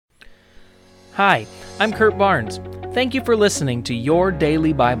Hi, I'm Kurt Barnes. Thank you for listening to Your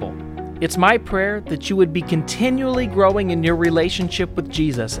Daily Bible. It's my prayer that you would be continually growing in your relationship with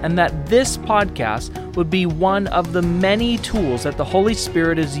Jesus and that this podcast would be one of the many tools that the Holy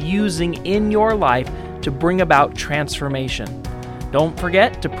Spirit is using in your life to bring about transformation. Don't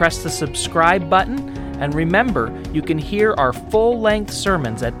forget to press the subscribe button, and remember, you can hear our full-length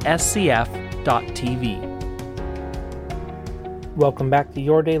sermons at scf.tv. Welcome back to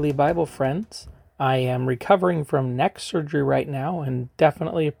Your Daily Bible, friends. I am recovering from neck surgery right now and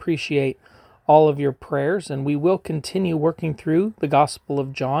definitely appreciate all of your prayers, and we will continue working through the Gospel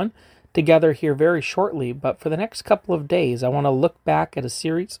of John together here very shortly. But for the next couple of days, I want to look back at a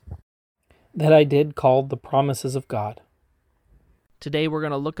series that I did called The Promises of God. Today we're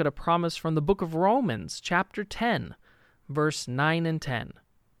going to look at a promise from the book of Romans, chapter 10, verse 9 and 10.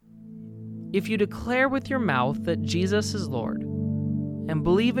 If you declare with your mouth that Jesus is Lord, and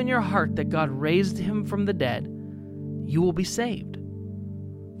believe in your heart that God raised him from the dead, you will be saved.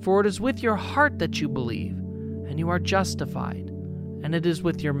 For it is with your heart that you believe, and you are justified, and it is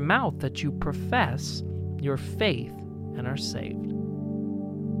with your mouth that you profess your faith and are saved.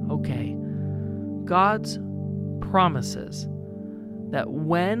 Okay, God's promises that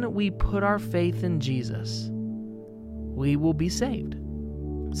when we put our faith in Jesus, we will be saved.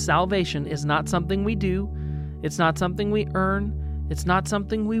 Salvation is not something we do. It's not something we earn. It's not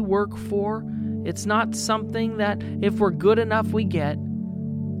something we work for. It's not something that if we're good enough we get.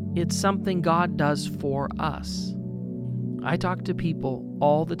 It's something God does for us. I talk to people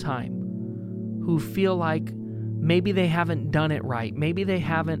all the time who feel like maybe they haven't done it right. Maybe they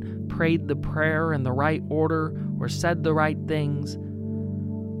haven't prayed the prayer in the right order or said the right things.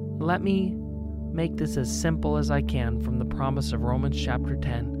 Let me make this as simple as I can from the promise of Romans chapter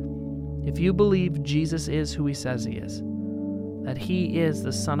 10. If you believe Jesus is who he says he is, that he is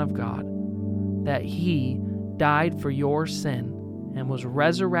the Son of God, that he died for your sin and was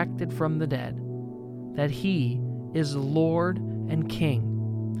resurrected from the dead, that he is Lord and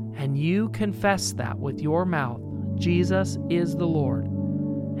King, and you confess that with your mouth, Jesus is the Lord,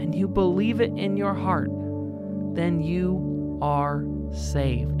 and you believe it in your heart, then you are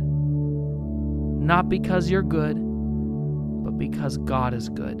saved. Not because you're good, but because God is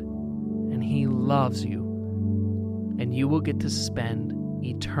good, and he loves you. And you will get to spend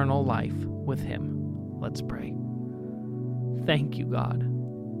eternal life with him. Let's pray. Thank you, God.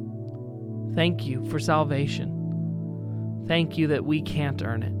 Thank you for salvation. Thank you that we can't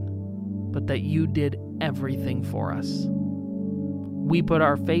earn it, but that you did everything for us. We put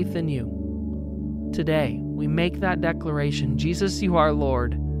our faith in you. Today, we make that declaration, Jesus, you are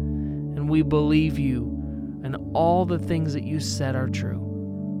Lord, and we believe you, and all the things that you said are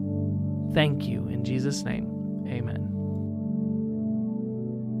true. Thank you. In Jesus' name, amen.